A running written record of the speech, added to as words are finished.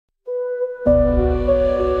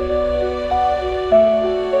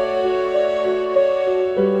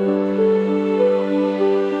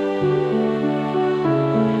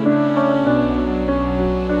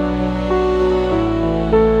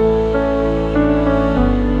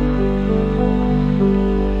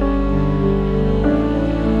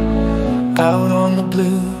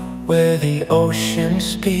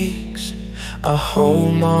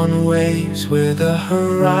home on waves where the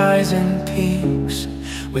horizon peaks.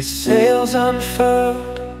 With sails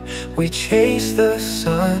unfurled, we chase the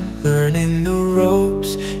sun, learning the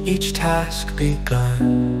ropes, each task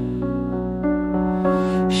begun.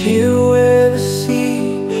 Here where the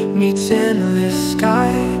sea meets endless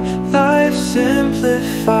sky, life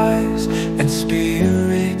simplifies and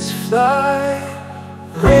spirits fly.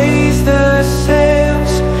 Raise the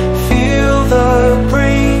sails, feel the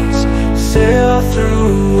breeze, sail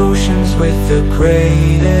through oceans with the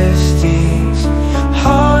greatest ease.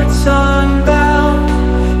 Hearts unbound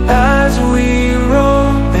as we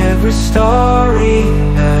roam, every starry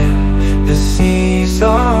night the seas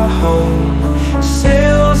are home.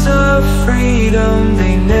 Sails of freedom,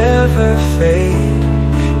 they never fade.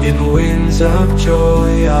 In winds of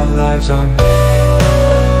joy our lives are made.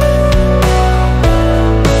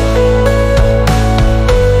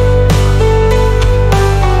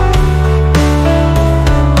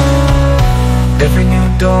 Every new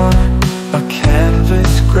dawn, a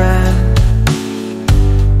canvas grand,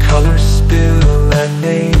 colors spill at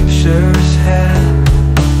nature's hand.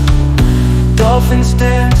 Dolphins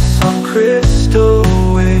dance on crystal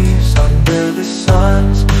waves under the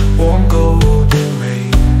sun's warm golden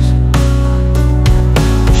rays.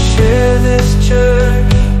 Share this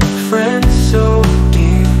journey, friends so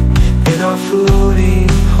dear, in our floating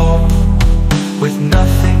home with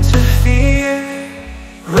nothing to fear.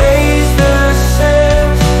 Raise the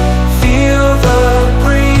sails, feel the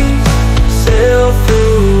breeze, sail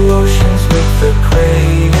through oceans with the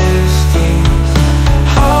greatest ease.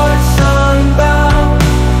 Hearts unbound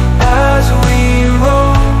as we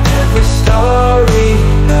roam, every starry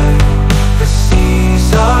night the seas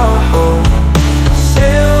are home.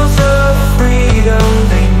 Sails of freedom,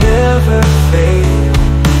 they never fade.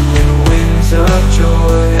 In winds of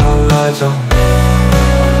joy our lives are made.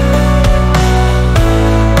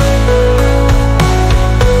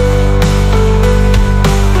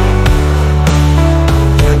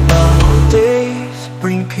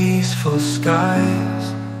 Peaceful skies,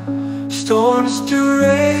 storms do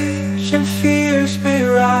rage and fears may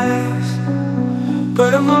rise,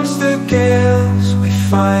 but amongst the gales we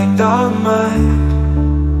find our mind.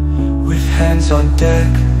 With hands on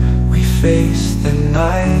deck we face the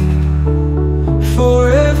night. For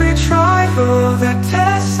every trial that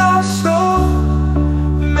tests our soul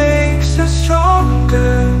makes us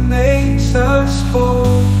stronger, makes us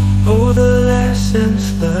whole. Oh, the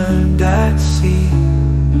lessons learned at sea,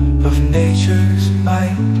 of nature's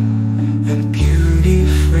might and beauty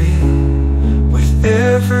free. With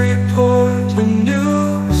every port a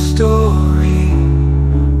new story,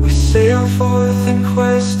 we sail forth in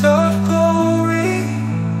quest of glory.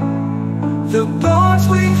 The bonds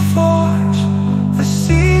we forge, the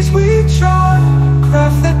seas we chart,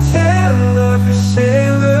 craft the tale of a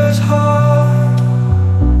sailor's heart.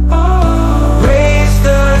 Oh, raise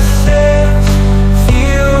the sails,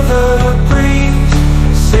 feel the breeze,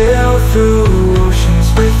 sail through oceans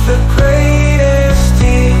with the greatest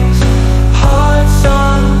ease. Hearts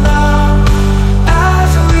unbound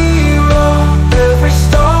as we roam, every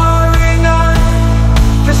starry night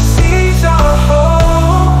the seas are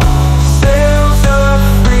home. Sails of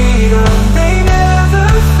freedom, they never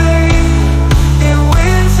fade. In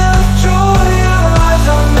winds of joy our lives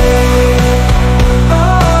are made. Oh,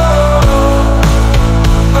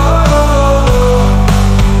 oh,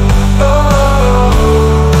 oh, oh.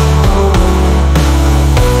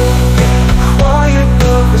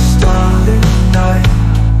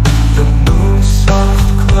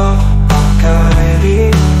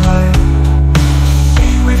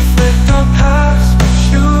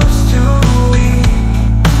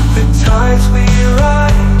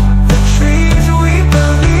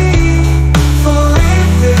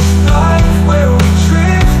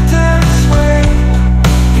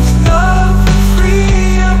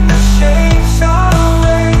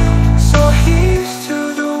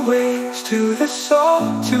 To the soul,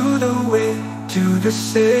 to the wind, to the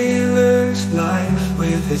sailor's life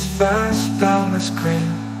with its vast, boundless grin.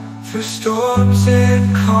 Through storms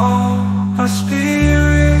and calm, our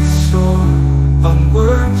spirits soar.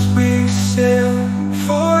 Onwards we sail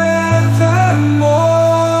forevermore.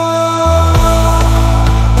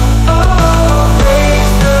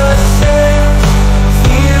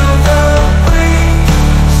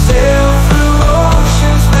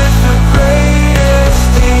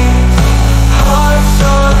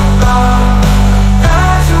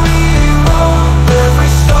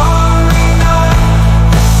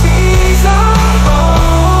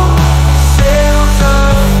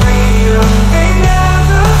 They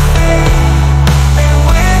never fade.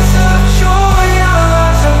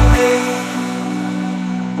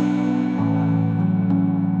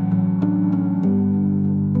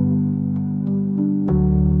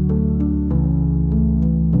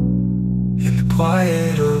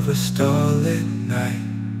 quiet of a starlit night,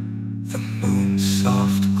 the moon's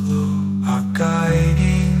soft glow, our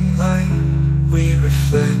guiding light. We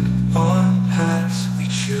reflect on paths we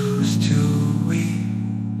choose to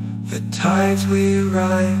weave, the tides we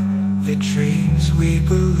ride, the dreams we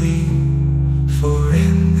believe. For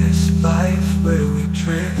in this life where we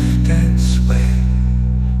drift and sway,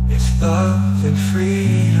 it's love and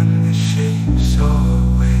freedom that shapes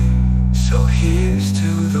our way. So here's to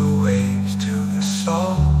the waves, to the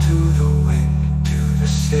salt, to the wind, to the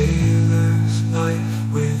sailor's life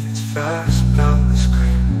with its fast, boundless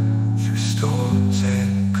grin. Through storms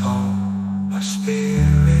and calm, our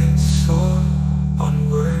spirits soar,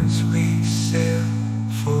 onwards we sail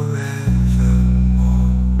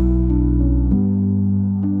forevermore.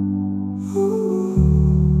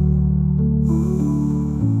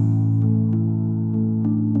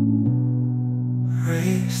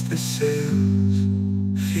 Raise the sails,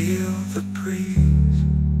 feel the breeze,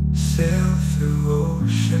 sail through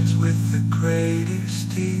oceans with the greatest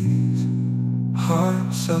ease.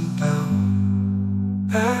 Hearts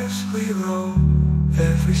unbound as we roam,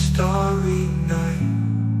 every star